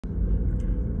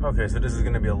Okay, so this is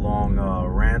going to be a long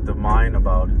rant of mine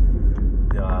about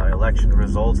the election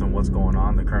results and what's going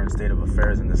on, the current state of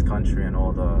affairs in this country, and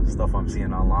all the stuff I'm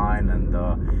seeing online and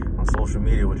on social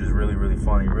media, which is really, really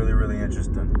funny, really, really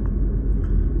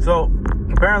interesting. So,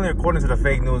 apparently, according to the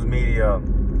fake news media,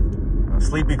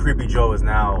 Sleepy Creepy Joe is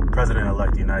now President-elect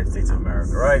of the United States of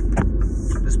America, right?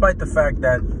 Despite the fact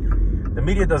that the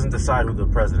media doesn't decide who the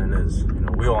president is. You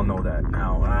know, we all know that.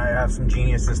 Now, I have some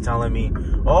geniuses telling me,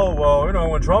 oh, well, you know,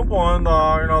 when Trump won,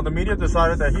 the media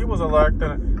decided that he was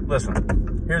elected.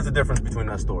 Listen, here's the difference between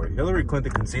that story. Hillary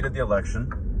Clinton conceded the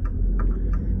election,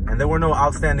 and there were no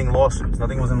outstanding lawsuits.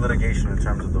 Nothing was in litigation in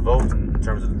terms of the vote and in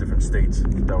terms of the different states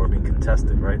that were being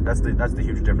contested, right? That's the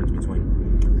huge difference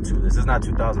between the two. This is not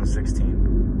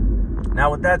 2016.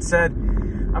 Now, with that said,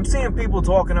 I'm seeing people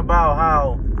talking about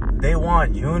how they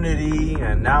want unity,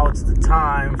 and now it's the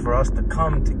time for us to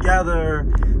come together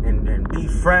and be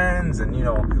friends and, you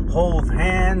know, hold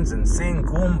hands and sing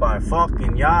Kumbaya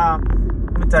fucking ya.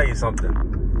 Let me tell you something.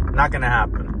 Not gonna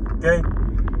happen, okay?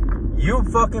 You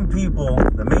fucking people,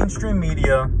 the mainstream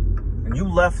media, and you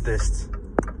leftists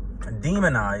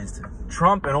demonized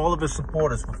Trump and all of his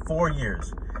supporters for 4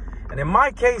 years. And in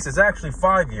my case, it's actually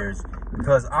 5 years,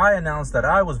 because I announced that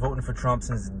I was voting for Trump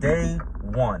since day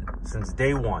one. Since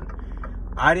day one.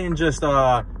 I didn't just,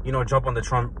 jump on the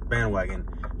Trump bandwagon,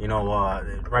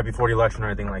 right before the election or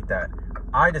anything like that.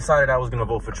 I decided I was going to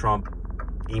vote for Trump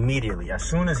immediately. As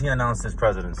soon as he announced his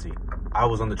presidency, I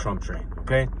was on the Trump train,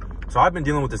 okay? So I've been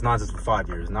dealing with this nonsense for 5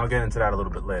 years, and I'll get into that a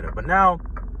little bit later. But now,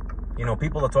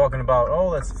 people are talking about, oh,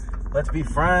 let's be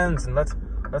friends, and let's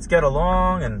get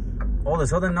along, and all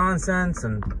this other nonsense,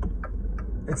 and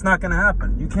it's not going to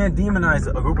happen. You can't demonize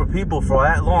a group of people for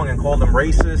that long and call them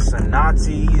racists and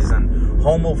Nazis and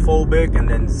homophobic and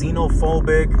then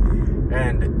xenophobic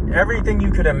and everything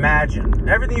you could imagine.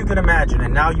 Everything you could imagine.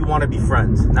 And now you want to be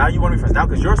friends. Now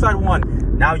because your side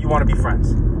won, now you want to be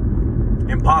friends.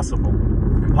 Impossible.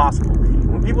 Impossible.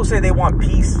 When people say they want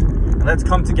peace and let's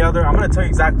come together, I'm going to tell you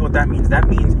exactly what that means. That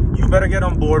means you better get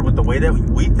on board with the way that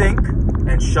we think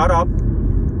and shut up.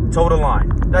 Toe the line.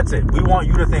 That's it. We want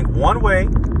you to think one way.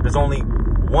 There's only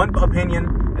one opinion,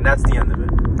 and that's the end of it.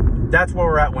 That's where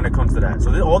we're at when it comes to that.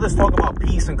 So all this talk about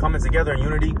peace and coming together and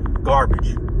unity,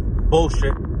 garbage.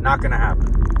 Bullshit. Not going to happen.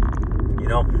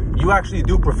 You actually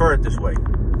do prefer it this way.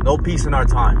 No peace in our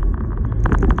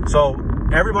time. So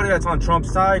everybody that's on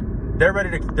Trump's side, they're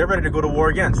ready to go to war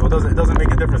again. So it doesn't make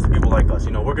a difference to people like us.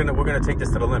 We're gonna take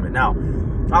this to the limit. Now,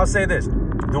 I'll say this.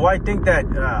 Do I think that,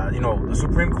 the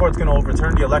Supreme Court's going to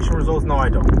overturn the election results? No, I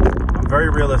don't. I'm very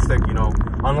realistic,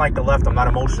 Unlike the left, I'm not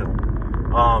emotional.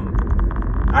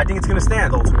 I think it's going to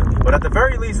stand, ultimately. But at the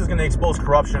very least, it's going to expose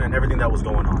corruption and everything that was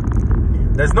going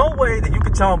on. There's no way that you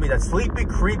could tell me that sleepy,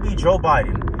 creepy Joe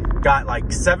Biden got like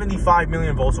 75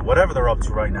 million votes or whatever they're up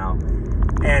to right now.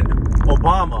 And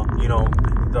Obama,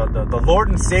 the Lord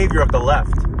and Savior of the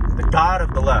left, the God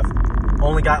of the left,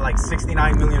 only got like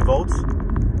 69 million votes.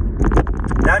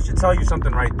 That should tell you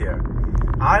something right there.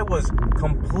 I was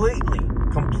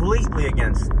completely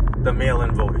against the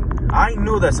mail-in voting. I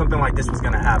knew that something like this was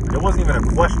going to happen. There wasn't even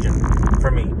a question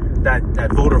for me that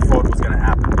voter fraud was going to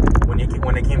happen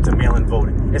when it came to mail-in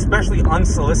voting, especially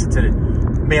unsolicited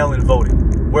mail-in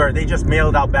voting, where they just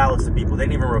mailed out ballots to people. They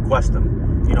didn't even request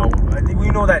them. I think we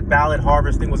know that ballot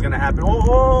harvesting was going to happen.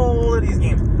 All of these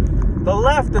games. The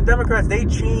left, the Democrats, they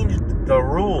changed the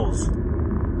rules.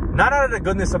 Not out of the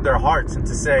goodness of their hearts and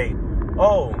to say,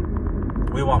 oh,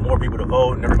 we want more people to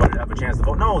vote and everybody to have a chance to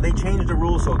vote. No, they changed the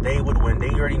rules so they would win. They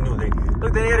already knew. They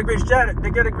had a great strategy. They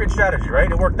got a great strategy, right?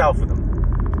 It worked out for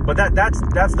them. But that's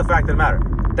the fact of the matter.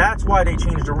 That's why they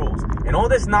changed the rules. And all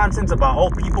this nonsense about, oh,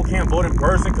 people can't vote in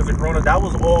person because of Corona, that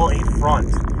was all a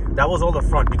front. That was all a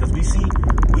front, because we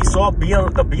saw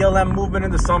the BLM movement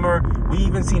in the summer. We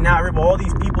even see now all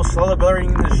these people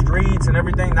celebrating in the streets and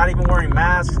everything, not even wearing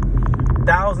masks.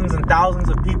 Thousands and thousands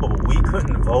of people, but we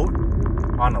couldn't vote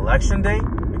on election day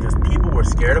because people were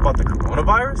scared about the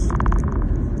coronavirus?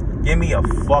 Give me a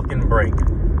fucking break.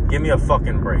 Give me a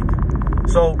fucking break.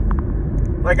 So,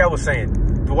 like I was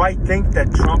saying, do I think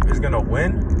that Trump is gonna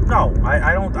win? No,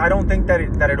 I don't think that it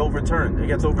it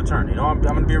gets overturned. I'm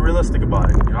gonna be realistic about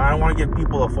it. I don't want to give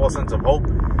people a false sense of hope,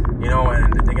 and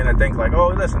they're gonna think like, oh,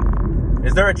 listen.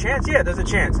 Is there a chance? Yeah, there's a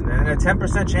chance. And a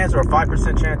 10% chance or a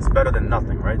 5% chance is better than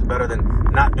nothing, right? It's better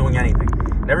than not doing anything.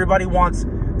 And everybody wants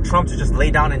Trump to just lay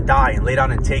down and die and lay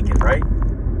down and take it, right?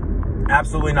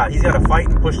 Absolutely not. He's got to fight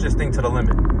and push this thing to the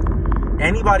limit.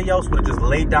 Anybody else would have just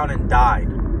laid down and died.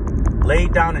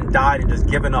 Laid down and died and just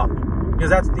given up.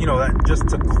 Because that's, that just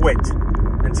to quit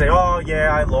and say, oh, yeah,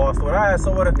 I lost. Or,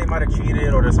 so what if they might have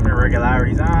cheated or there's some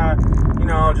irregularities?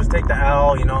 no, just take the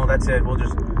L, you know, that's it. We'll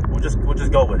just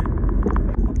go with it.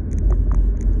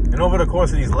 And over the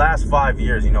course of these last 5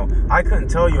 years, you know, I couldn't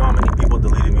tell you how many people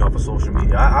deleted me off of social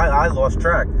media. I lost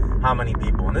track how many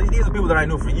people. And these are people that I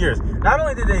knew for years. Not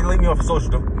only did they delete me off of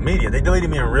social media, they deleted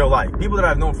me in real life. People that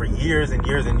I've known for years and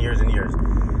years and years and years.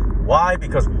 Why?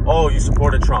 Because, oh, you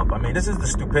supported Trump. I mean, this is the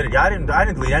stupidity. I didn't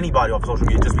delete anybody off social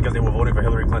media just because they were voting for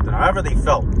Hillary Clinton. However they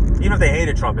felt. Even if they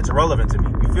hated Trump, it's irrelevant to me.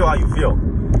 You feel how you feel.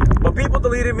 But people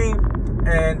deleted me.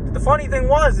 And the funny thing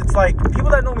was, it's like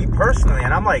people that know me personally,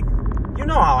 and I'm like, you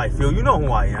know how I feel. You know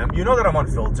who I am. You know that I'm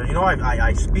unfiltered. You know,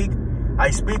 I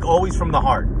speak always from the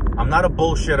heart. I'm not a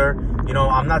bullshitter. You know,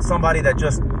 I'm not somebody that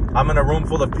just, I'm in a room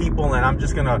full of people and I'm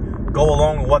just going to go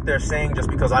along with what they're saying just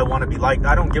because I want to be liked.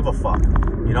 I don't give a fuck.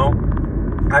 You know,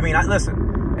 I mean,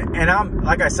 listen, and I'm,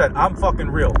 like I said, I'm fucking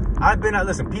real.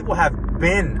 Listen, people have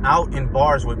been out in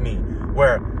bars with me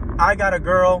where I got a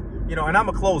girl, you know, and I'm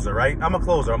a closer, right? I'm a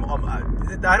closer.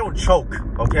 I don't choke,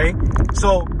 okay?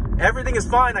 So everything is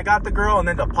fine. I got the girl, and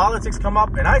then the politics come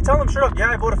up, and I tell them straight up,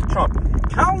 yeah, I voted for Trump.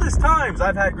 Countless times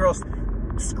I've had girls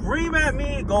scream at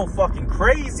me, go fucking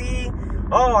crazy.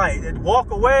 Oh, I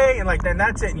walk away, and like, then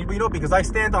that's it. You know, because I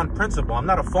stand on principle. I'm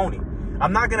not a phony.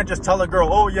 I'm not going to just tell a girl,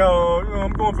 oh, yeah,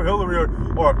 I'm going for Hillary,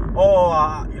 or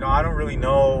oh, you know, I don't really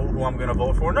know who I'm going to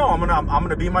vote for. No, I'm going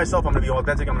to be myself. I'm going to be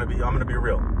authentic. I'm going to be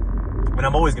real. And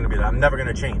I'm always going to be that. I'm never going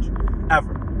to change,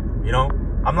 ever. You know,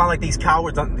 I'm not like these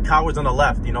cowards on the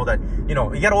left, you know, that, you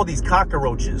know, you got all these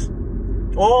cockroaches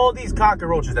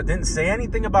that didn't say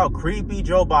anything about creepy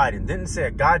Joe Biden, didn't say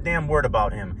a goddamn word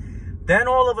about him. Then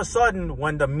all of a sudden,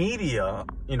 when the media,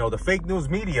 you know, the fake news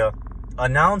media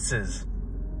announces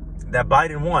that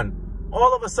Biden won,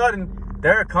 all of a sudden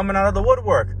they're coming out of the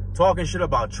woodwork, talking shit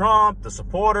about Trump, the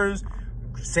supporters,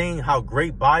 saying how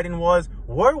great Biden was.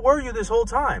 Where were you this whole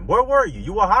time? Where were you?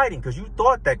 You were hiding because you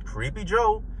thought that creepy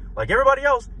Joe, like everybody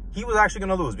else, he was actually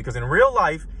going to lose. Because in real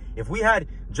life, if we had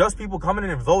just people coming in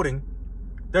and voting,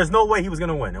 there's no way he was going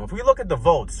to win. And if we look at the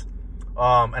votes,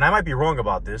 and I might be wrong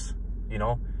about this, you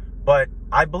know, but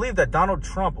I believe that Donald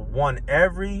Trump won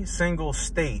every single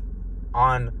state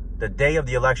on the day of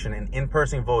the election in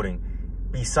in-person voting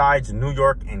besides New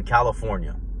York and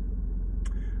California.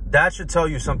 That should tell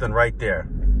you something right there.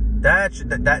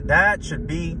 That should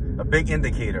be a big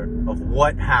indicator of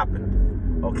what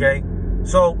happened. Okay?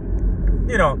 So,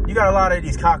 you know, you got a lot of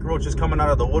these cockroaches coming out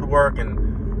of the woodwork,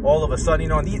 and all of a sudden, you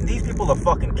know, these people are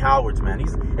fucking cowards, man.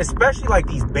 Especially like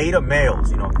these beta males,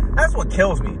 you know. That's what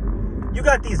kills me. You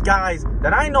got these guys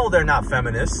that I know they're not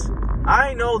feminists.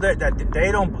 I know that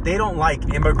they don't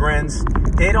like immigrants.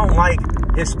 They don't like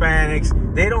Hispanics.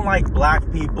 They don't like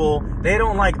black people. They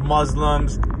don't like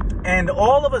Muslims. And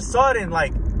all of a sudden,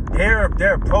 like,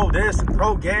 they're pro this and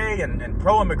pro gay and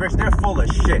pro immigration. They're full of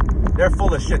shit. They're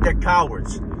full of shit. They're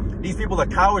cowards. These people are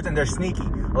cowards and they're sneaky.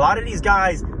 A lot of these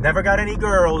guys never got any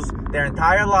girls their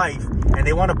entire life, and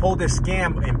they want to pull this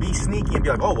scam and be sneaky and be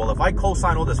like, oh, well, if I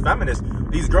co-sign all this feminist,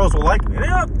 these girls will like me. And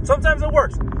yeah, sometimes it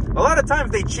works. A lot of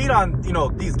times they cheat on, you know,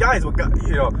 these guys with,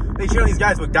 you know, they cheat on these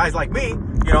guys with guys like me,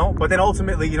 you know, but then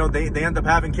ultimately, you know, they end up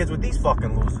having kids with these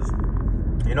fucking losers.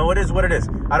 You know, it is what it is.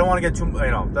 I don't want to get too,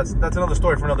 you know, that's another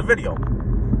story for another video.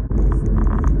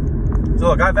 So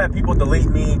look, I've had people delete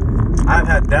me. I've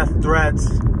had death threats.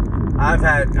 I've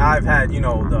had, you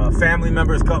know, the family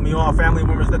members cut me off. Family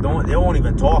members that they won't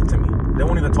even talk to me. They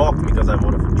won't even talk to me because I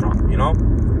voted for Trump, you know?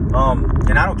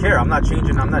 And I don't care. I'm not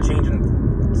changing.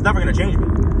 It's never going to change me,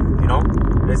 you know?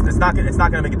 It's not going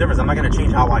to make a difference. I'm not going to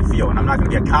change how I feel, and I'm not going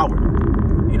to be a coward,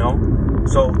 you know?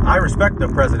 So I respect the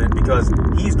president because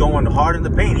he's going hard in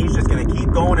the paint. He's just going to keep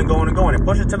going and going and going and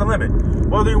push it to the limit.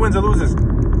 Whether he wins or loses,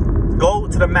 go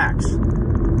to the max.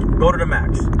 Go to the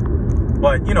max.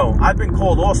 But, you know, I've been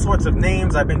called all sorts of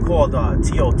names. I've been called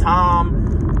Tio Tom,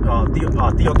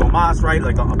 Tio Tomas, right?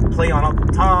 Like a play on Uncle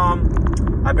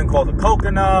Tom. I've been called a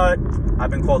coconut. I've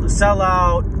been called a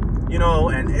sellout, you know,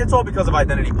 and it's all because of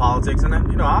identity politics. And then,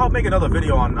 you know, I'll make another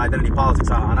video on identity politics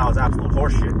on how it's absolute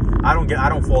horseshit. I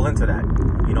don't fall into that.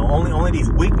 You know, only these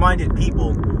weak-minded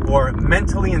people who are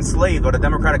mentally enslaved by the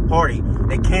Democratic Party,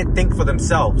 they can't think for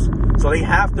themselves. So they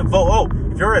have to vote. Oh,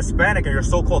 if you're a Hispanic or you're a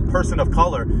so-called person of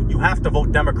color, you have to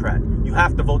vote Democrat. You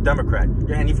have to vote Democrat.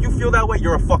 And if you feel that way,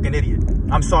 you're a fucking idiot.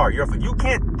 I'm sorry. You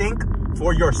can't think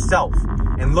for yourself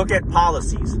and look at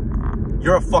policies.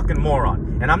 You're a fucking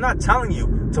moron. And I'm not telling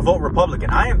you to vote Republican.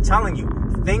 I am telling you,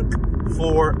 think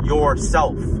for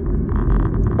yourself.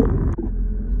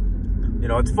 You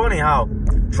know, it's funny how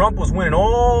Trump was winning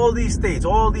all these states.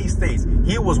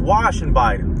 He was washing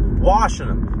Biden, washing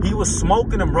him. He was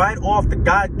smoking him right off the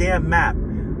goddamn map,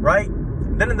 right?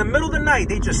 Then in the middle of the night,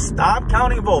 they just stopped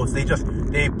counting votes. They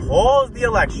paused the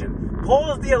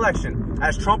election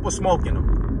as Trump was smoking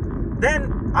them.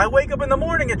 Then I wake up in the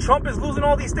morning and Trump is losing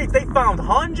all these states. They found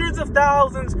hundreds of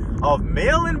thousands of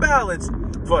mail-in ballots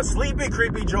for sleepy,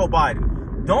 creepy Joe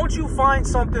Biden. Don't you find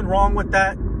something wrong with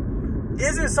that?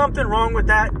 Isn't something wrong with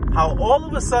that? How all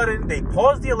of a sudden they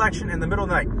paused the election in the middle of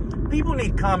the night. People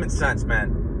need common sense,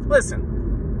 man.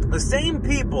 Listen, the same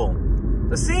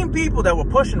people that were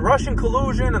pushing Russian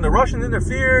collusion and the Russians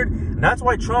interfered, and that's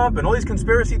why Trump and all these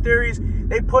conspiracy theories,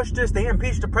 they pushed this, they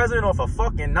impeached the president off of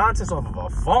fucking nonsense, off of a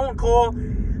phone call.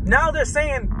 Now they're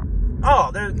saying,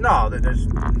 oh, there's no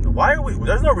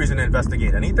reason to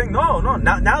investigate anything. No.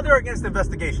 Now they're against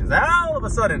investigations. Now all of a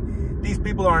sudden, these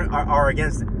people are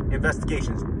against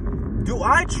investigations. Do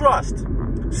I trust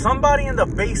somebody in the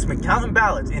basement counting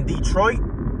ballots in Detroit,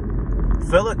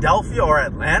 Philadelphia, or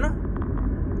Atlanta?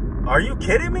 Are you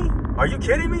kidding me? Are you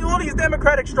kidding me? All these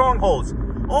Democratic strongholds,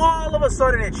 all of a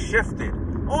sudden it shifted.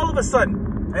 All of a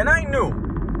sudden. And I knew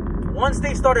once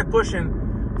they started pushing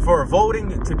for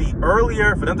voting to be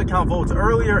earlier, for them to count votes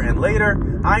earlier and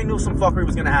later, I knew some fuckery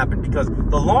was going to happen, because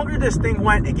the longer this thing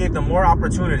went, it gave them more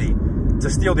opportunity to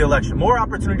steal the election, more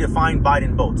opportunity to find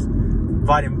Biden votes.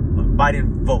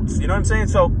 Biden votes. You know what I'm saying?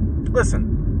 So,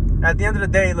 listen, at the end of the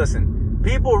day, listen,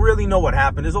 people really know what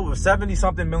happened. There's over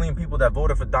 70-something million people that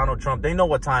voted for Donald Trump. They know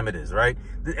what time it is, right?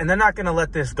 And they're not going to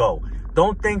let this go.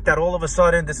 Don't think that all of a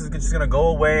sudden this is just going to go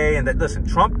away. And that, listen,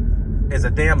 Trump is a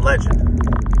damn legend.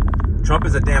 Trump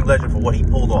is a damn legend for what he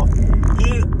pulled off.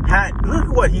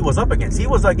 Look what he was up against. He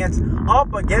was up against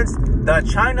the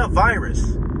China virus.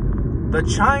 The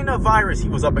China virus he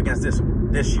was up against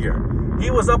this year. He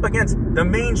was up against the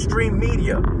mainstream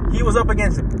media. He was up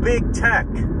against big tech.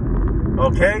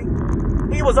 Okay?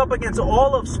 He was up against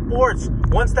all of sports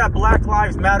once that Black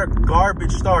Lives Matter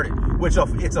garbage started, which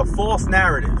it's a false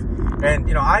narrative. And,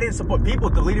 you know, I didn't support, people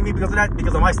deleted me because of that,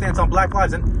 because of my stance on Black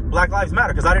Lives and Black Lives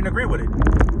Matter, because I didn't agree with it.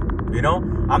 You know,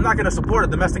 I'm not going to support a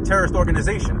domestic terrorist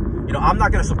organization. You know, I'm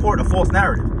not going to support a false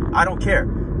narrative. I don't care.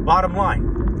 Bottom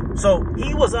line. So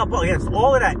he was up against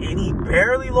all of that, and he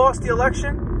barely lost the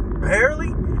election. Barely.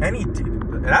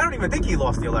 And I don't even think he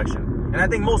lost the election. And I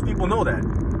think most people know that.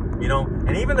 You know,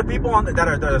 and even the people that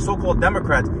are so-called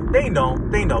Democrats, they know.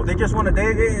 They just want to.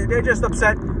 They're just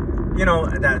upset. You know,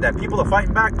 that people are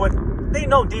fighting back, but they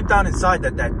know deep down inside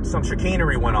that some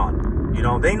chicanery went on. You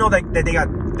know, they know that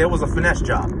there was a finesse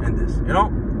job in this. You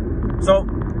know, so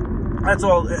that's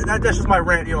all. That's just my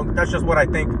rant. You know, that's just what I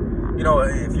think. You know,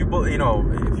 if you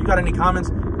got any comments,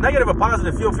 negative or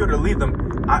positive, feel free to leave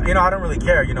them. I don't really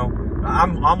care. You know,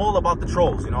 I'm all about the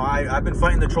trolls. You know, I've been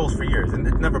fighting the trolls for years, and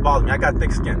it never bothered me. I got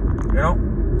thick skin. You know,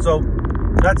 so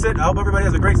that's it. I hope everybody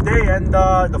has a great day, and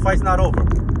the fight's not over.